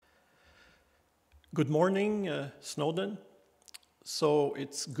Good morning, Snowden. So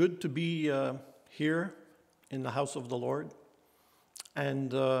it's good to be here in the house of the Lord.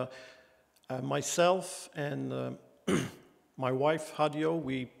 And myself and my wife, Hadio,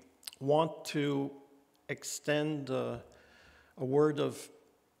 we want to extend a word of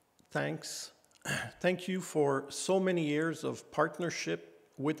thanks. Thank you for so many years of partnership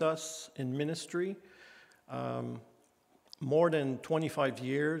with us in ministry. More than 25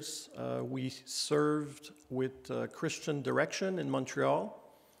 years, we served with Christian Direction in Montreal.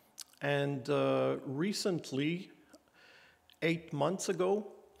 And recently, 8 months ago,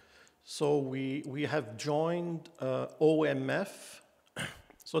 so we have joined OMF.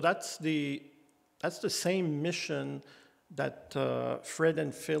 So that's the same mission that Fred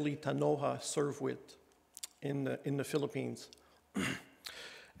and Philly Tanoha serve with in the Philippines.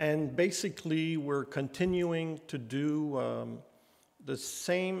 And basically, we're continuing to do the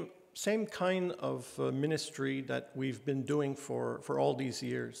same kind of ministry that we've been doing for all these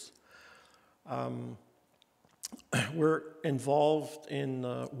years. We're involved in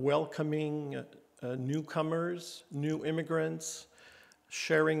welcoming newcomers, new immigrants,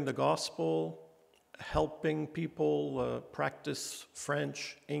 sharing the gospel, helping people practice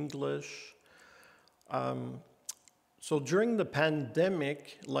French, English. So during the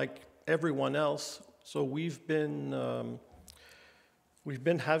pandemic, like everyone else, so we've been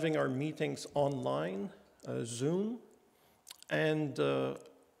having our meetings online, Zoom, and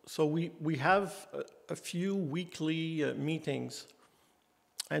so we have a few weekly meetings,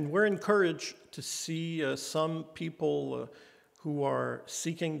 and we're encouraged to see some people who are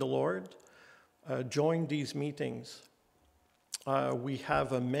seeking the Lord join these meetings. We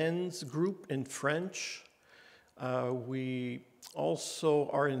have a men's group in French. We also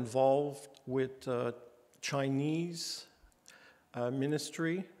are involved with Chinese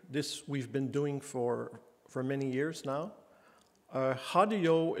ministry. This we've been doing for many years now.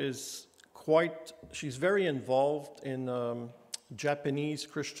 Hadio is she's very involved in Japanese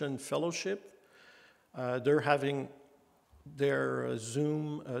Christian Fellowship. They're having their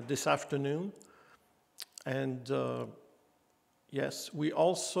Zoom this afternoon. And yes, we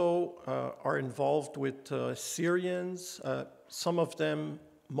also are involved with Syrians.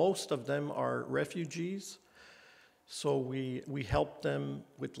 Most of them are refugees. So we help them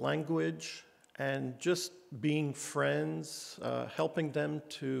with language and just being friends, helping them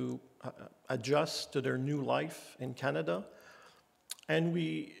to adjust to their new life in Canada. And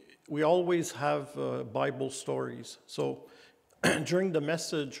we always have Bible stories. So during the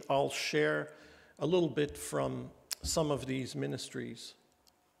message, I'll share a little bit from some of these ministries.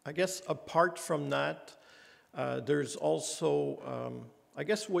 I guess apart from that, there's also, I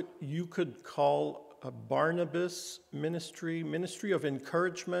guess what you could call a Barnabas ministry of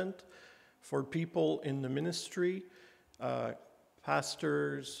encouragement for people in the ministry,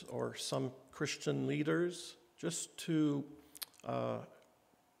 pastors or some Christian leaders, just to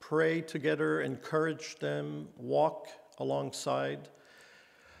pray together, encourage them, walk alongside.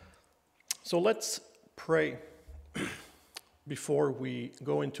 So let's pray before we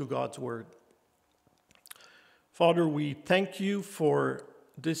go into God's Word. Father, we thank you for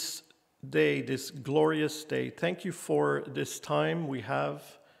this day, this glorious day. Thank you for this time we have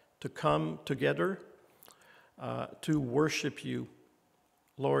to come together to worship you.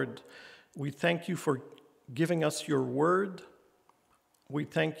 Lord, we thank you for giving us your Word. We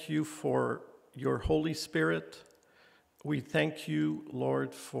thank you for your Holy Spirit. We thank you,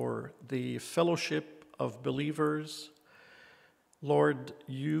 Lord, for the fellowship of believers. Lord,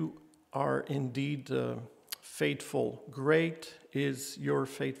 you are indeed faithful. Great is your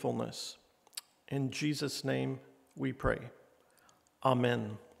faithfulness. In Jesus' name we pray.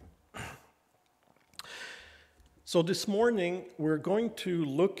 Amen. So this morning we're going to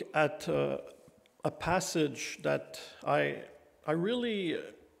look at a passage that I really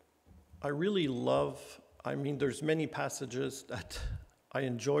love. I mean, there's many passages that I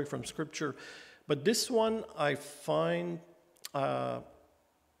enjoy from Scripture, but this one I find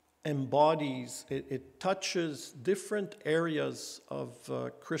embodies, it touches different areas of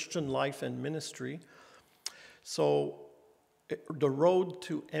Christian life and ministry. So the road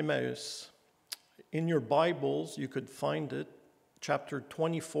to Emmaus, in your Bibles, you could find it, chapter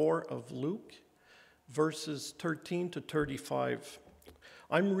 24 of Luke, verses 13 to 35.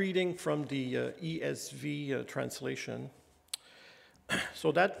 I'm reading from the ESV translation.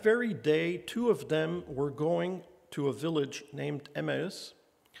 So that very day, two of them were going to a village named Emmaus,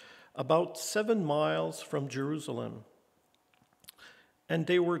 about 7 miles from Jerusalem. And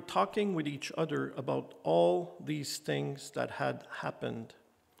they were talking with each other about all these things that had happened.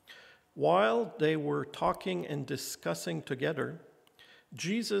 While they were talking and discussing together,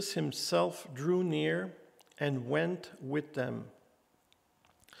 Jesus himself drew near and went with them.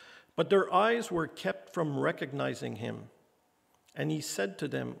 But their eyes were kept from recognizing him. And he said to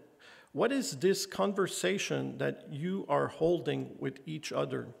them, "What is this conversation that you are holding with each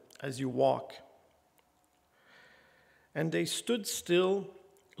other as you walk?" And they stood still,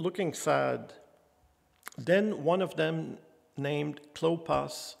 looking sad. Then one of them, named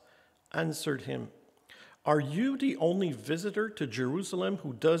Clopas, answered him, "Are you the only visitor to Jerusalem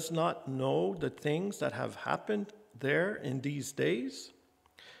who does not know the things that have happened there in these days?"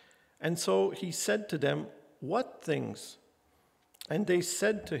 And so he said to them, "What things?" And they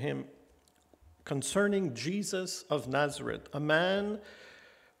said to him, "Concerning Jesus of Nazareth, a man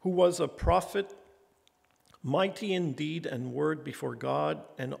who was a prophet, mighty in deed and word before God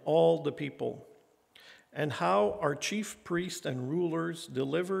and all the people, and how our chief priests and rulers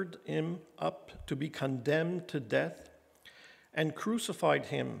delivered him up to be condemned to death and crucified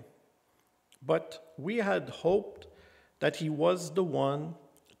him. But we had hoped that he was the one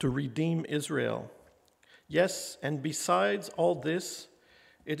to redeem Israel. Yes, and besides all this,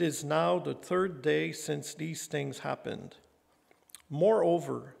 it is now the third day since these things happened.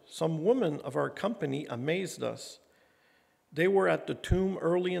 Moreover, some women of our company amazed us. They were at the tomb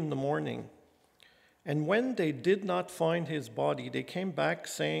early in the morning, and when they did not find his body, they came back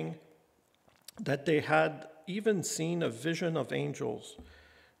saying that they had even seen a vision of angels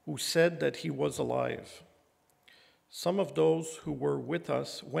who said that he was alive. Some of those who were with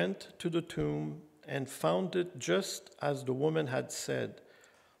us went to the tomb and found it just as the woman had said,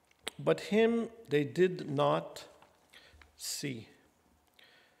 but him they did not see."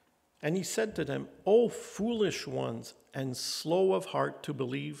 And he said to them, "O foolish ones, and slow of heart to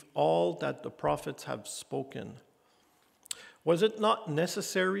believe all that the prophets have spoken. Was it not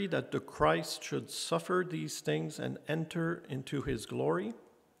necessary that the Christ should suffer these things and enter into his glory?"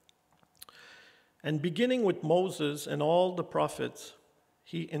 And beginning with Moses and all the prophets,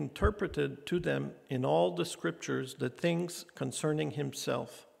 he interpreted to them in all the scriptures the things concerning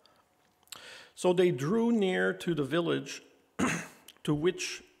himself. So they drew near to the village to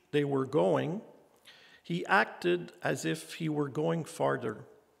which they were going. He acted as if he were going farther,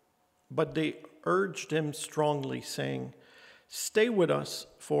 but they urged him strongly, saying, "Stay with us,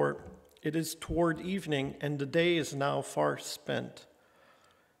 for it is toward evening, and the day is now far spent."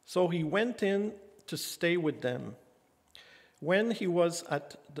 So he went in to stay with them. When he was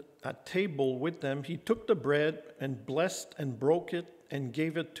at table with them, he took the bread and blessed and broke it and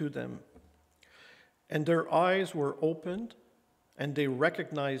gave it to them. And their eyes were opened, and they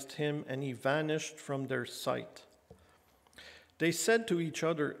recognized him, and he vanished from their sight. They said to each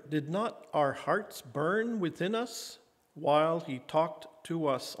other, "Did not our hearts burn within us while he talked to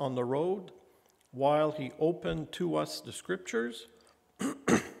us on the road, while he opened to us the scriptures?"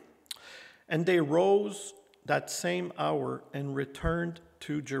 And they rose that same hour and returned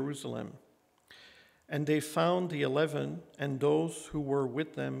to Jerusalem. And they found the 11 and those who were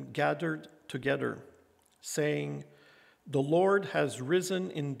with them gathered together, saying, "The Lord has risen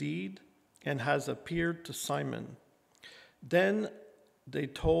indeed and has appeared to Simon." Then they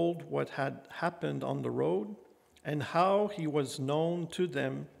told what had happened on the road and how he was known to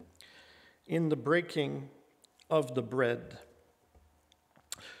them in the breaking of the bread.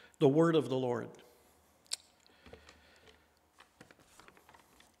 The word of the Lord.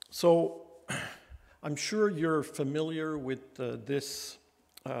 So I'm sure you're familiar with this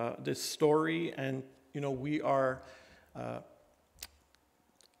story, and we are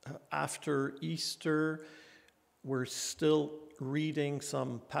after Easter. We're still reading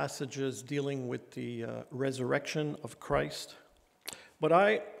some passages dealing with the resurrection of Christ. But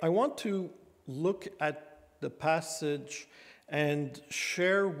I want to look at the passage and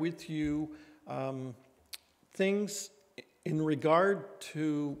share with you things in regard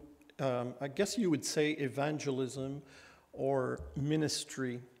to, I guess you would say, evangelism or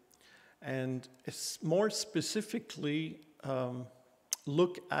ministry. And it's more specifically,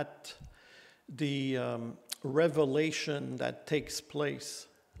 look at the revelation that takes place,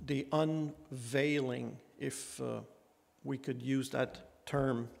 the unveiling, if we could use that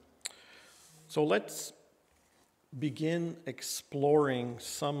term. So let's begin exploring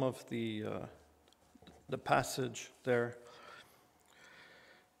some of the passage there.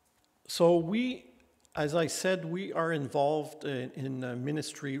 So we, as I said, we are involved in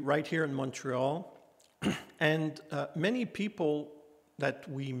ministry right here in Montreal, and many people that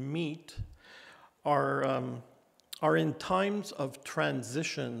we meet are in times of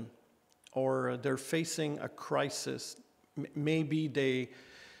transition, or they're facing a crisis. Maybe they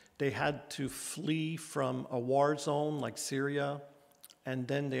they had to flee from a war zone like Syria, and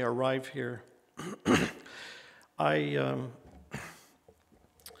then they arrive here. I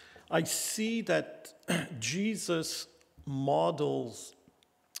see that Jesus models,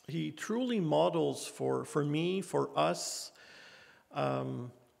 he truly models for me, for us,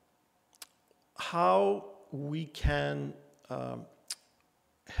 how we can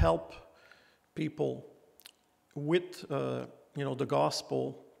help people with the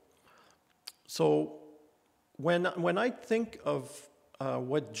gospel. So when I think of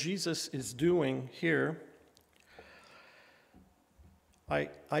what Jesus is doing here,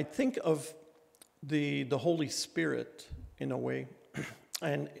 I think of the Holy Spirit in a way,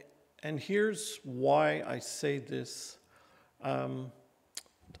 and here's why I say this.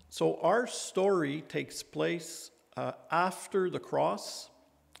 So our story takes place after the cross,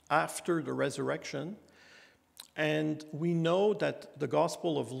 after the resurrection, and we know that the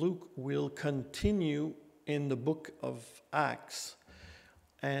Gospel of Luke will continue in the book of Acts.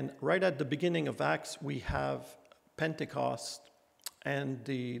 And right at the beginning of Acts, we have Pentecost and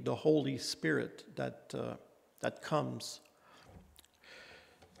the Holy Spirit that comes.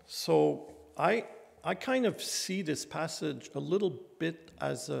 So I kind of see this passage a little bit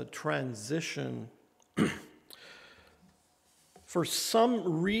as a transition. For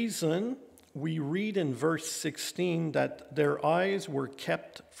some reason, we read in verse 16 that their eyes were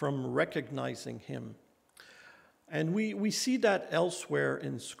kept from recognizing him. And we see that elsewhere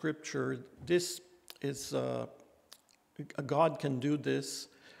in Scripture. This is, God can do this.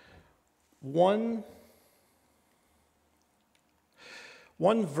 One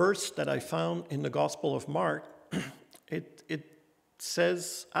verse that I found in the Gospel of Mark, it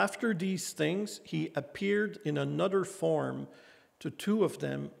says, after these things, he appeared in another form to two of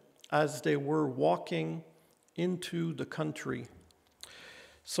them as they were walking into the country.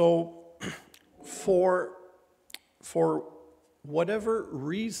 So for whatever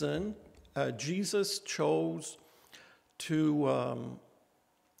reason, Jesus chose to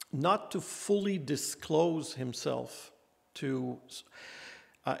not to fully disclose himself to.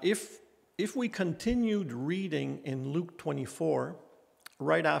 If we continued reading in Luke 24,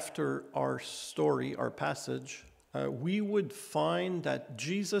 right after our story, our passage, we would find that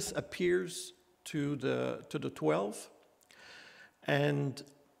Jesus appears to the 12, and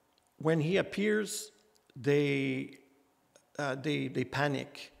when he appears, they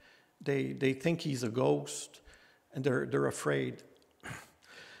panic. They think he's a ghost, and they're afraid.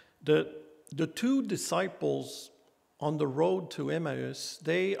 The two disciples on the road to Emmaus,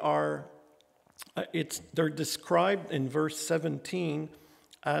 they're described in verse 17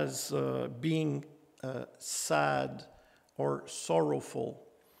 as being sad or sorrowful.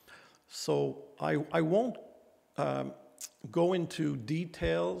 So I won't go into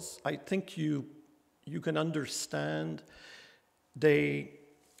details. I think you can understand. They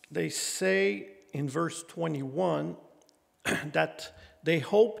say in verse 21 that they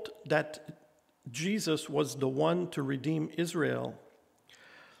hoped that Jesus was the one to redeem Israel.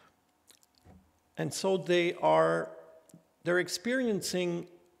 And so they're experiencing,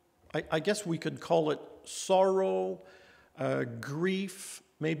 I guess we could call it sorrow, grief,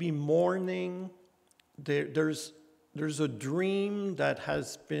 maybe mourning. There's a dream that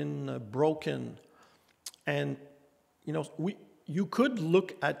has been broken. And, you could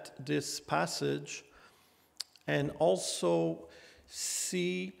look at this passage and also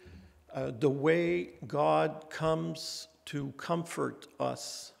see the way God comes to comfort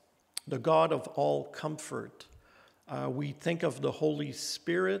us, the God of all comfort. We think of the Holy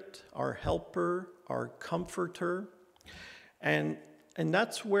Spirit, our helper, our comforter. And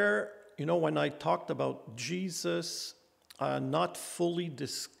that's where, when I talked about Jesus not fully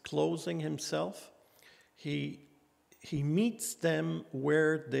disclosing himself, he meets them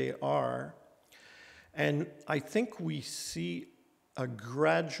where they are. And I think we see a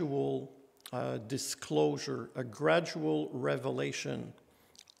gradual disclosure, a gradual revelation.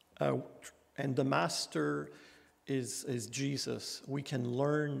 And the master is Jesus. We can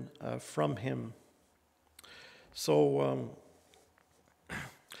learn from him. So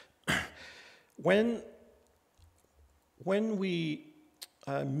when we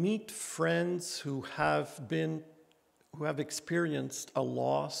meet friends who have experienced a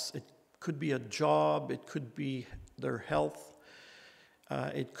loss, it could be a job, it could be their health,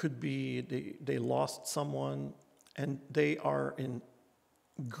 it could be they lost someone, and they are in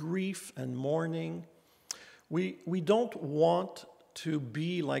grief and mourning. We don't want to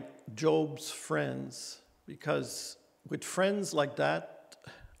be like Job's friends, because with friends like that,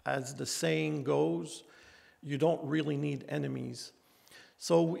 as the saying goes, you don't really need enemies.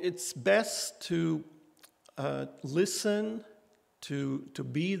 So it's best to listen, to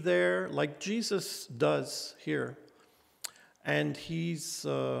be there, like Jesus does here. And he's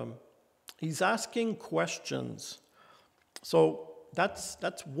asking questions. So that's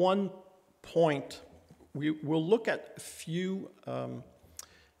one point. We'll look at a few,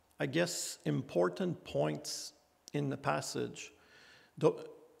 I guess, important points in the passage. The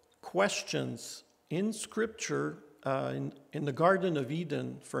questions in Scripture, in the Garden of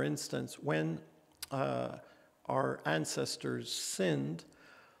Eden, for instance, when our ancestors sinned,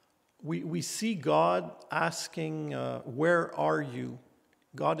 we see God asking, where are you?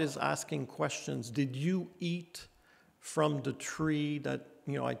 God is asking questions. Did you eat from the tree that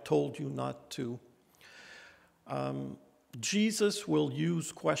I told you not to? Jesus will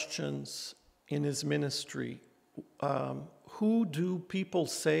use questions in his ministry. Who do people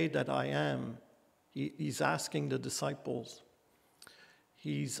say that I am? He's asking the disciples.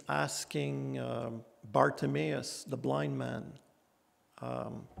 He's asking Bartimaeus, the blind man,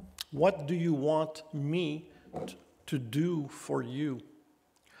 what do you want me to do for you?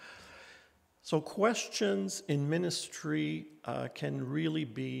 So questions in ministry can really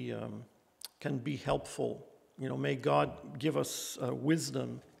be helpful. May God give us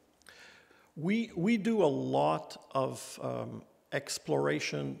wisdom. We do a lot of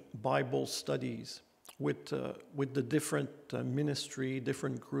exploration Bible studies with the different ministry,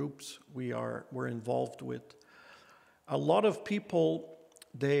 different groups we're involved with. A lot of people,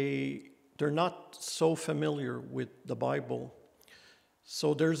 they're not so familiar with the Bible.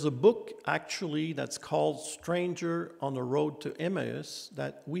 So there's a book actually that's called Stranger on the Road to Emmaus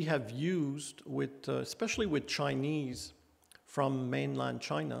that we have used with, especially with Chinese from mainland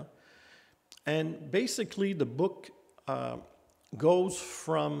China. And basically the book goes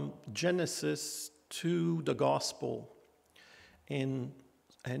from Genesis to the Gospel in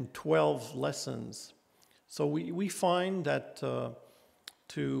 12 lessons. So we find that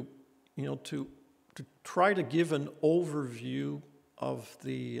to try to give an overview of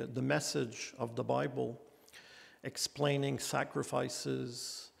the message of the Bible, explaining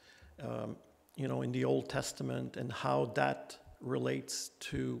sacrifices, in the Old Testament and how that relates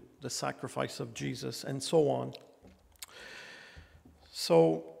to the sacrifice of Jesus and so on.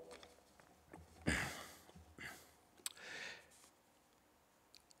 So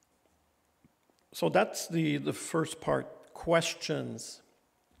that's the first part, questions.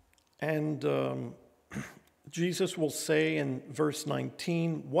 And Jesus will say in verse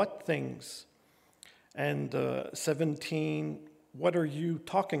 19, what things? And 17, what are you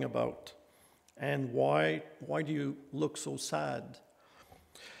talking about? And why do you look so sad?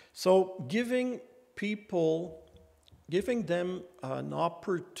 So giving them an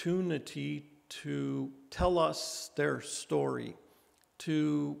opportunity to tell us their story,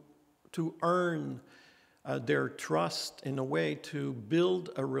 to earn their trust in a way, to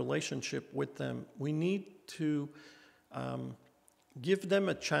build a relationship with them. We need to give them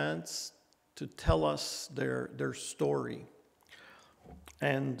a chance to tell us their story.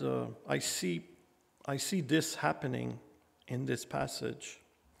 And I see this happening in this passage.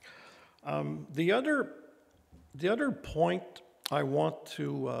 The other point I want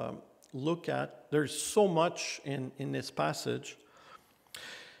to look at, there's so much in this passage.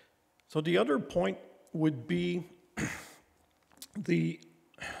 So the other point would be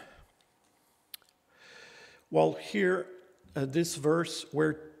here, this verse,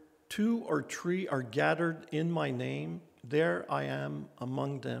 where 2 or 3 are gathered in my name, there I am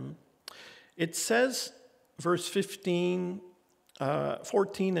among them. It says, verse 14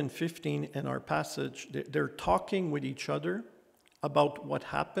 and 15 in our passage, they're talking with each other about what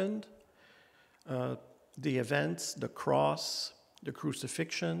happened, the events, the cross, the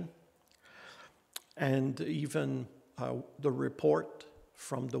crucifixion, and even the report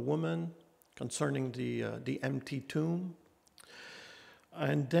from the woman concerning the empty tomb.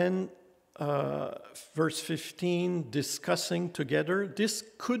 And then verse 15, discussing together. This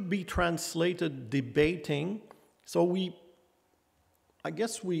could be translated debating. So I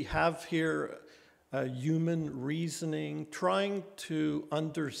guess we have here human reasoning, trying to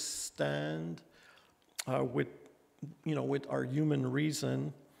understand with our human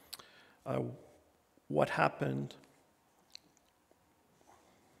reason what happened.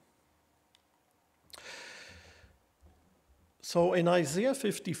 So in Isaiah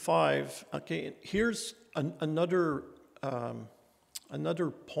 55, okay, here's another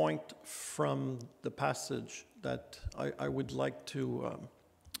point from the passage that I would like to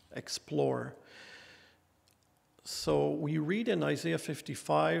explore. So we read in Isaiah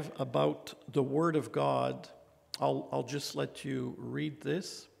 55 about the Word of God I'll just let you read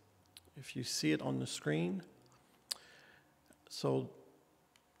this if you see it on the screen. So,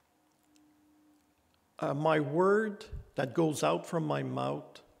 my word that goes out from my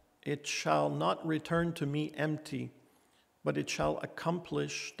mouth, it shall not return to me empty, but it shall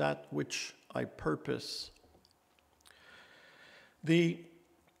accomplish that which I purpose. The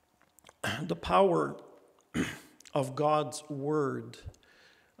power of God's word.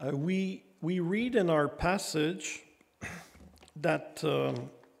 We read in our passage that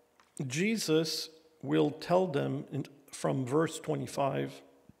Jesus will tell them from verse 25,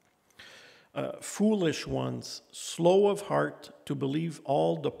 foolish ones, slow of heart to believe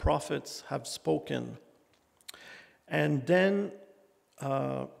all the prophets have spoken. And then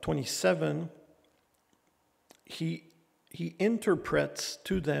 27, he interprets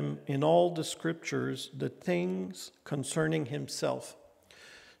to them in all the scriptures the things concerning himself.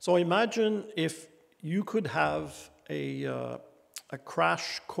 So imagine if you could have a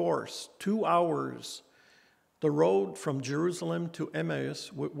crash course, 2 hours. The road from Jerusalem to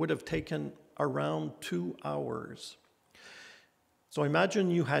Emmaus would have taken around 2 hours. So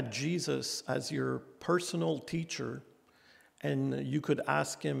imagine you had Jesus as your personal teacher, and you could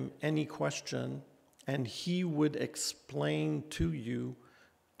ask him any question, and he would explain to you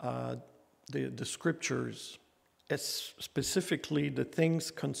the scriptures, specifically the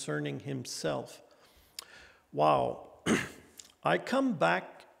things concerning himself. Wow. I come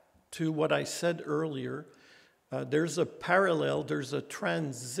back to what I said earlier. There's a parallel, there's a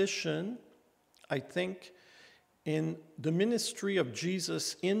transition, I think, in the ministry of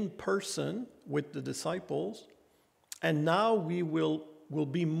Jesus in person with the disciples, and now we will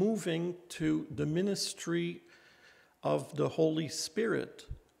be moving to the ministry of the Holy Spirit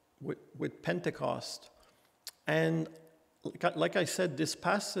with Pentecost. And like I said, this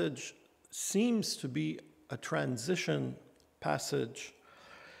passage seems to be a transition passage.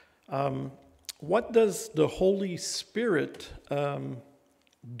 What does the Holy Spirit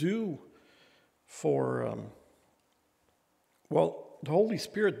do for... Well, the Holy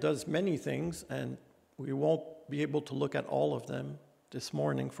Spirit does many things, and we won't be able to look at all of them this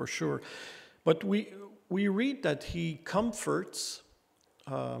morning for sure. But we read that he comforts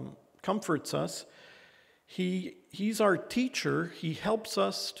us. He's our teacher. He helps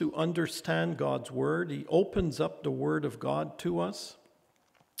us to understand God's word. He opens up the word of God to us.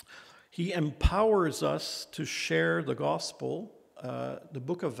 He empowers us to share the gospel. The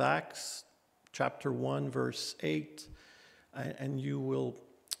book of Acts, chapter 1, verse 8, and you will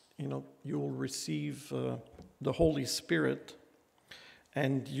receive the Holy Spirit,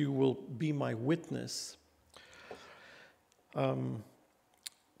 and you will be my witness.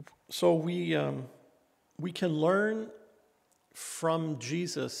 So we can learn from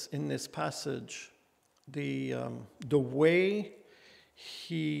Jesus in this passage the way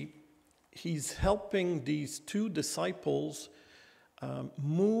he's helping these two disciples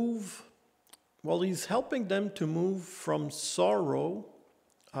move. Well, he's helping them to move from sorrow,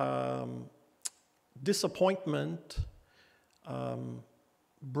 disappointment,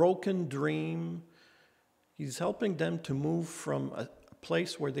 broken dream. He's helping them to move from a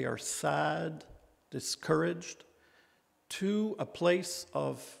place where they are sad, discouraged, to a place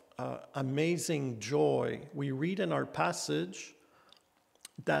of amazing joy. We read in our passage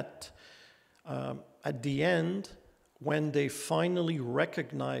that at the end, when they finally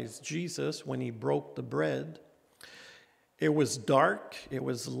recognized Jesus, when he broke the bread, it was dark, it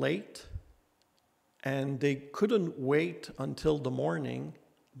was late, and they couldn't wait until the morning.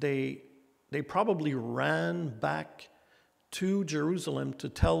 They probably ran back to Jerusalem to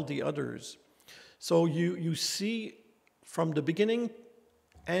tell the others. So you see from the beginning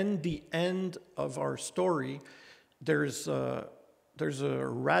and the end of our story, there's a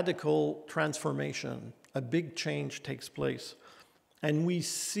radical transformation. A big change takes place. And we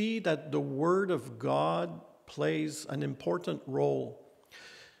see that the Word of God plays an important role.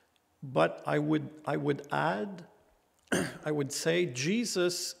 But I would add, I would say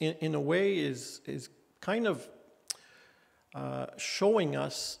Jesus, in a way, is kind of showing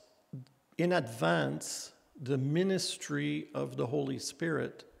us in advance the ministry of the Holy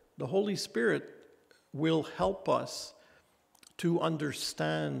Spirit. The Holy Spirit will help us to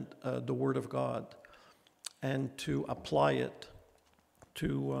understand the Word of God and to apply it,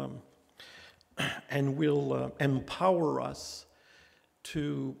 and will empower us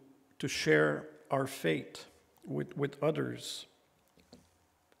to share our faith with others.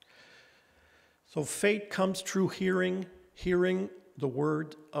 So faith comes through hearing the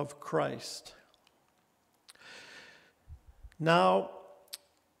word of Christ. Now,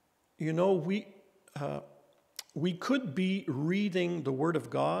 we could be reading the Word of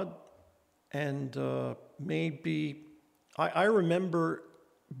God, and maybe I remember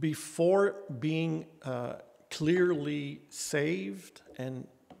before being clearly saved and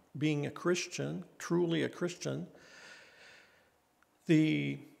being a Christian, truly a Christian,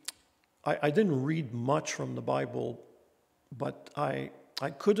 I didn't read much from the Bible, but I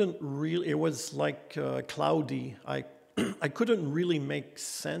couldn't really, it was like cloudy. I couldn't really make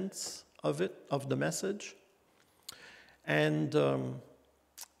sense of it, of the message. And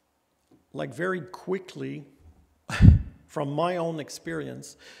like very quickly, from my own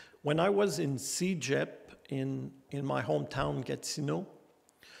experience, when I was in CEGEP in my hometown, Gatineau,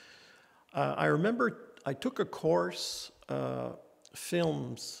 I remember I took a course,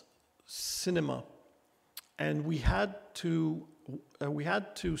 films, cinema, and we had to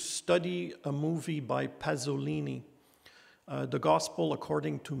study a movie by Pasolini, The Gospel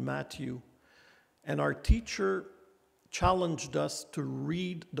According to Matthew. And our teacher challenged us to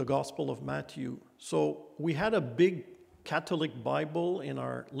read the Gospel of Matthew. So we had a big Catholic Bible in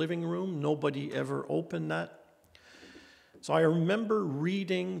our living room. Nobody ever opened that. So I remember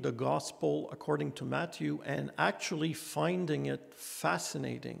reading the Gospel according to Matthew and actually finding it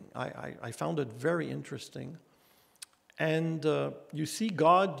fascinating. I found it very interesting. And you see,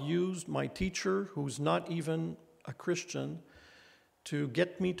 God used my teacher, who's not even a Christian, to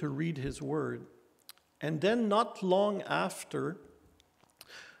get me to read his word. And then not long after,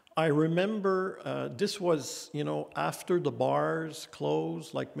 I remember this was, after the bars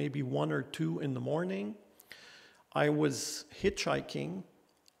closed, like maybe 1 or 2 in the morning. I was hitchhiking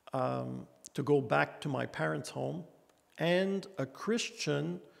to go back to my parents' home, and a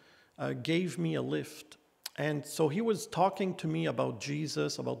Christian gave me a lift. And so he was talking to me about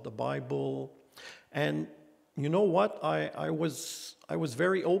Jesus, about the Bible, and you know what? I was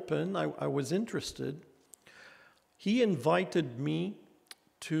very open. I was interested. He invited me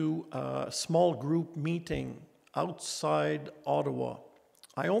to a small group meeting outside Ottawa.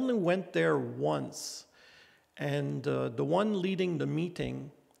 I only went there once, and the one leading the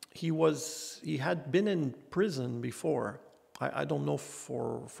meeting, he had been in prison before. I don't know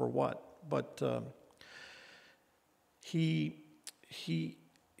for what, but he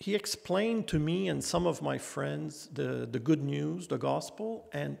explained to me and some of my friends the good news, the gospel,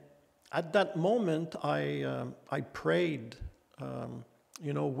 and at that moment I prayed,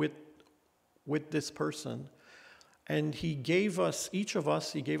 with this person, and he gave us, each of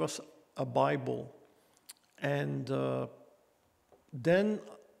us, he gave us a Bible, and then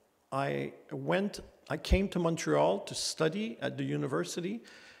I came to Montreal to study at the university.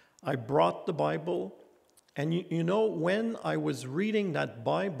 I brought the Bible. And when I was reading that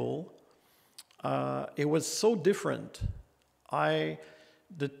Bible, it was so different.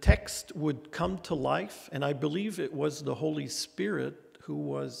 The text would come to life, and I believe it was the Holy Spirit who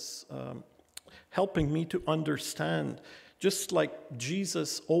was helping me to understand, just like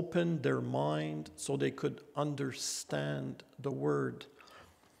Jesus opened their mind so they could understand the Word.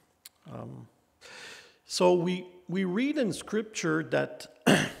 So we read in Scripture that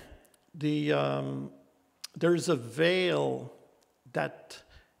there's a veil that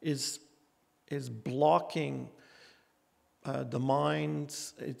is blocking the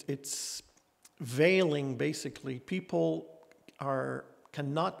minds. It's veiling, basically. People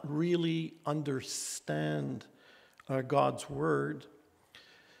cannot really understand God's word.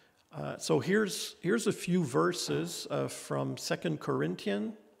 So here's a few verses from 2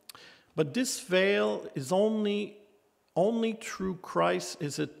 Corinthians. But this veil is only through Christ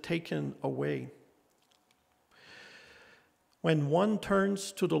is it taken away. When one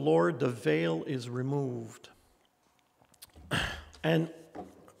turns to the Lord, the veil is removed. And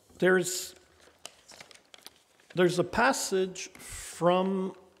there's a passage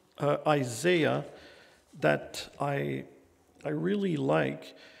from Isaiah that I really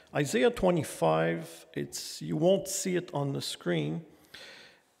like. Isaiah 25, you won't see it on the screen.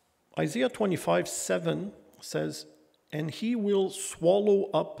 Isaiah 25:7 says, "And he will swallow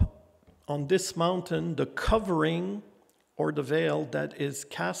up on this mountain the covering or the veil that is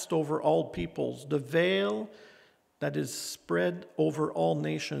cast over all peoples, the veil that is spread over all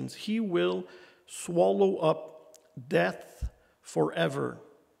nations. He will swallow up death forever."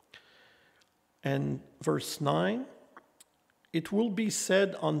 And verse 9, "It will be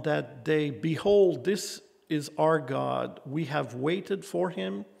said on that day, behold, this is our God. We have waited for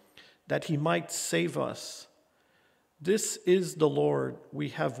him that he might save us. This is the Lord. We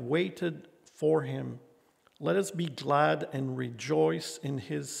have waited for him. Let us be glad and rejoice in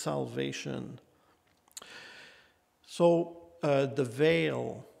his salvation." So the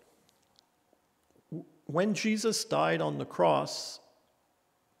veil, when Jesus died on the cross,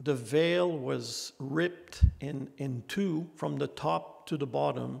 the veil was ripped in two from the top to the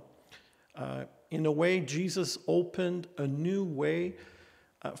bottom. In a way, Jesus opened a new way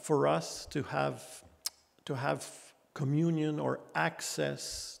for us to have communion or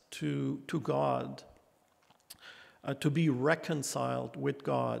access to God, to be reconciled with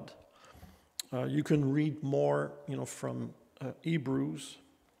God. You can read more, from Hebrews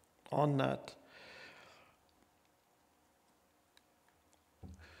on that.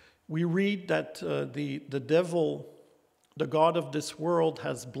 We read that the devil, the god of this world,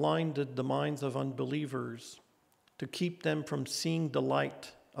 has blinded the minds of unbelievers to keep them from seeing the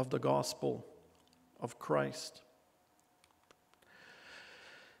light of the gospel of Christ.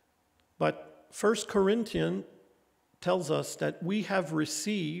 But 1 Corinthians tells us that we have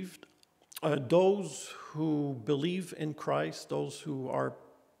received, those who believe in Christ, those who are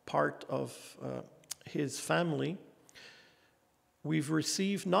part of his family, we've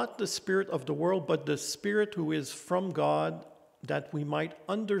received not the spirit of the world, but the Spirit who is from God, that we might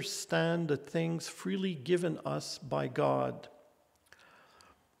understand the things freely given us by God.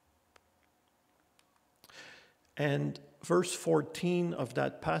 And verse 14 of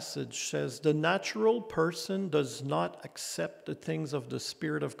that passage says, "The natural person does not accept the things of the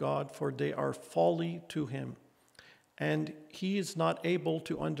Spirit of God, for they are folly to him, and he is not able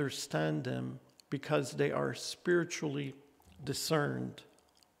to understand them because they are spiritually discerned."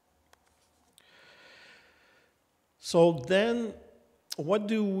 So then, what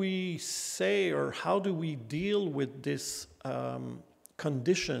do we say, or how do we deal with this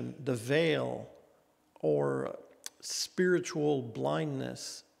condition, the veil, or spiritual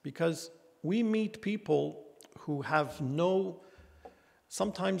blindness? Because we meet people who have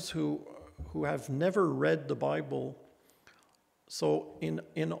sometimes who have never read the Bible. So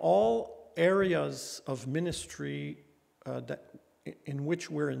in all areas of ministry in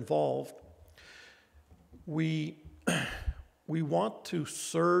which we're involved, we want to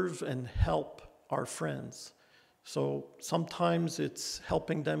serve and help our friends. So sometimes it's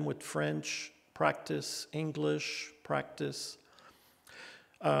helping them with French practice, English practice,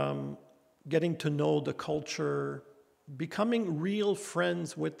 getting to know the culture, becoming real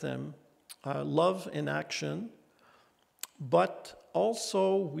friends with them, love in action. But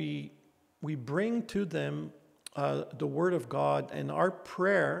also we bring to them the Word of God, and our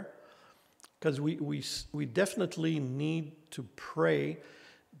prayer, because we definitely need to pray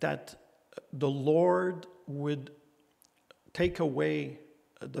that the Lord would take away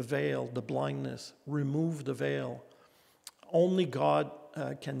the veil, the blindness, remove the veil. Only God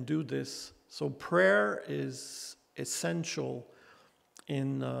can do this. So prayer is essential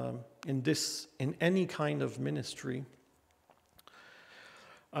in any kind of ministry.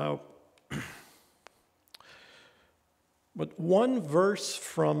 But one verse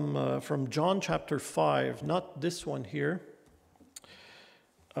from John chapter 5, not this one here,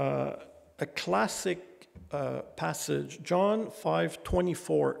 a classic passage, John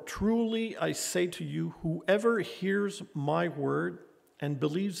 5:24. "Truly I say to you, whoever hears my word and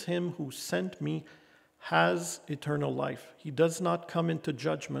believes him who sent me has eternal life. He does not come into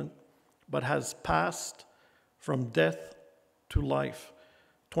judgment, but has passed from death to life."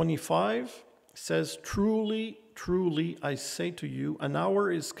 25 says, "Truly, truly, I say to you, an hour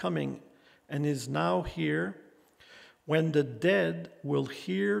is coming and is now here when the dead will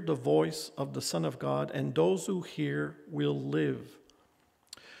hear the voice of the Son of God, and those who hear will live."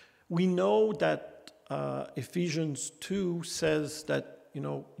 We know that Ephesians 2 says that,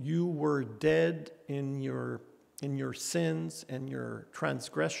 you were dead in your sins and your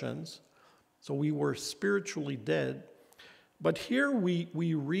transgressions. So we were spiritually dead. But here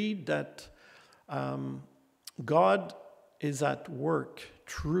we read that God is at work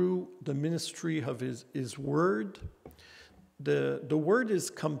through the ministry of his word. The word is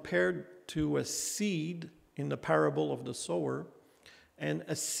compared to a seed in the parable of the sower, and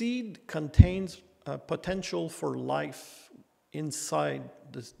a seed contains potential for life inside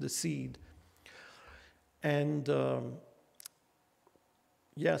the seed. And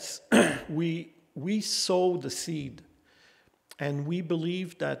yes, we sow the seed, and we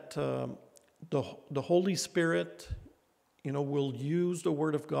believe that the Holy Spirit, will use the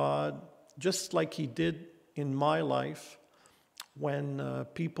Word of God, just like He did in my life when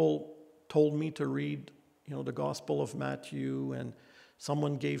people told me to read, the Gospel of Matthew, and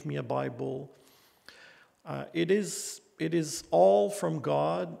someone gave me a Bible. It is all from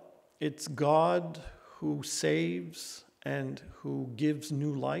God. It's God who saves and who gives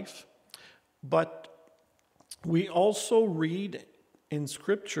new life. But we also read in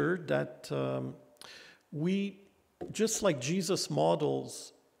Scripture that we, just like Jesus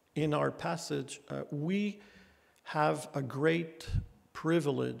models in our passage, we have a great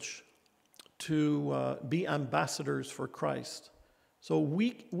privilege to be ambassadors for Christ. So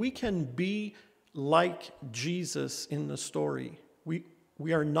we can be like Jesus in the story.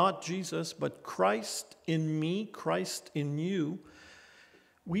 We are not Jesus, but Christ in me, Christ in you.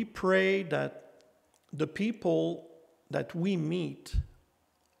 We pray that the people that we meet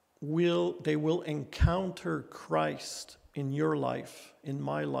they will encounter Christ in your life, in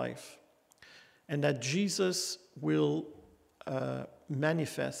my life, and that Jesus will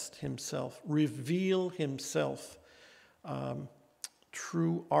manifest himself, reveal himself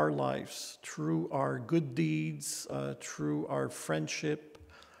through our lives, through our good deeds, through our friendship.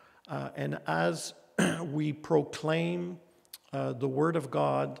 And as we proclaim the Word of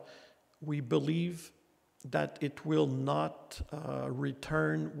God, we believe that it will not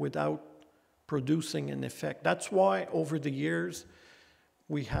return without producing an effect. That's why over the years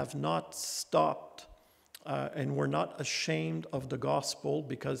we have not stopped and we're not ashamed of the gospel,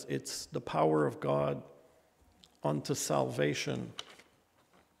 because it's the power of God unto salvation.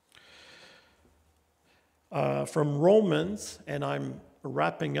 From Romans, and I'm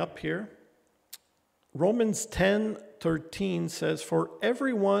wrapping up here, Romans 10:13 says, "For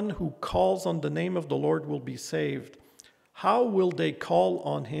everyone who calls on the name of the Lord will be saved. How will they call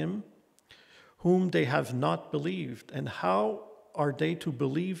on him whom they have not believed? And how are they to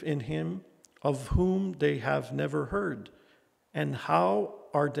believe in him of whom they have never heard? And how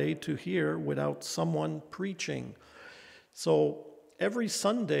are they to hear without someone preaching?" So every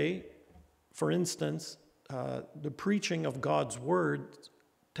Sunday, for instance, the preaching of God's word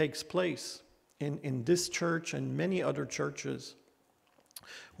takes place in this church and many other churches.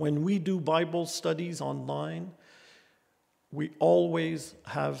 When we do Bible studies online, we always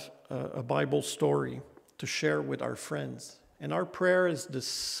have a Bible story to share with our friends. And our prayer is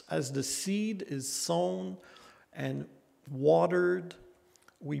this: as the seed is sown and watered,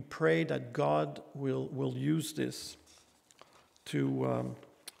 we pray that God will use this to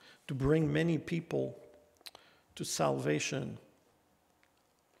bring many people to salvation.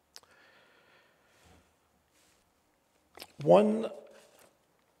 One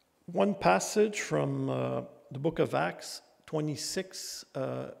passage from the book of Acts 26,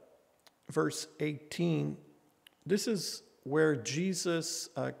 verse 18. This is where Jesus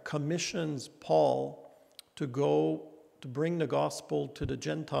commissions Paul to go to bring the gospel to the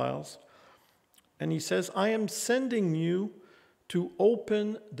Gentiles. And he says, "I am sending you to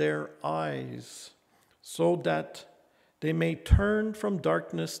open their eyes so that they may turn from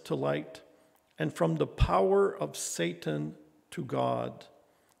darkness to light and from the power of Satan to God,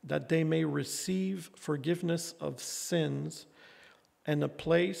 that they may receive forgiveness of sins and a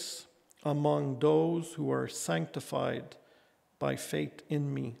place among those who are sanctified by faith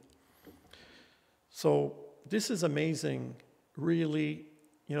in me." So this is amazing, really,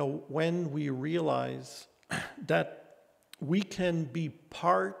 when we realize that we can be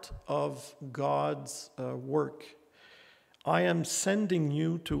part of God's work. I am sending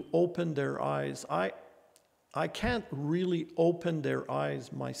you to open their eyes. I can't really open their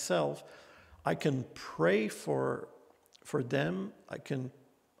eyes myself. I can pray for them. I can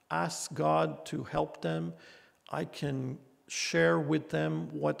ask God to help them. I can share with them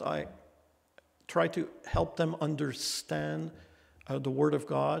what I try to help them understand the Word of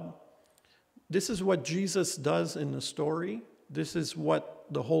God. This is what Jesus does in the story. This is what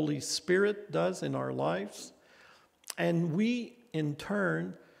the Holy Spirit does in our lives. And we, in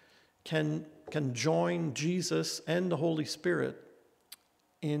turn, can join Jesus and the Holy Spirit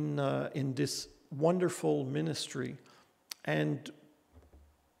in this wonderful ministry. And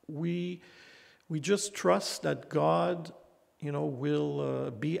we just trust that God,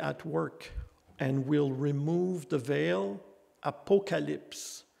 will be at work and will remove the veil,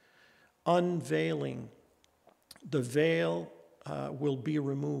 apocalypse, unveiling. The veil will be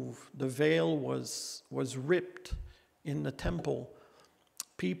removed. The veil was ripped in the temple.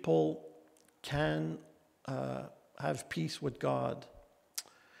 People can have peace with God.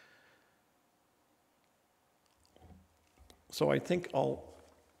 So I think I'll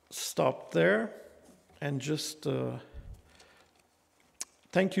stop there and just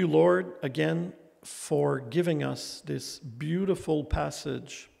thank you, Lord, again for giving us this beautiful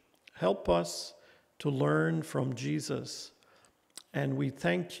passage. Help us to learn from Jesus. And we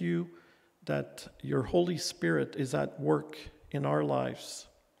thank you that your Holy Spirit is at work in our lives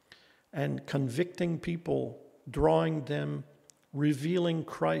and convicting people, drawing them, revealing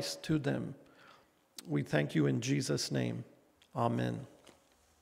Christ to them. We thank you in Jesus' name. Amen.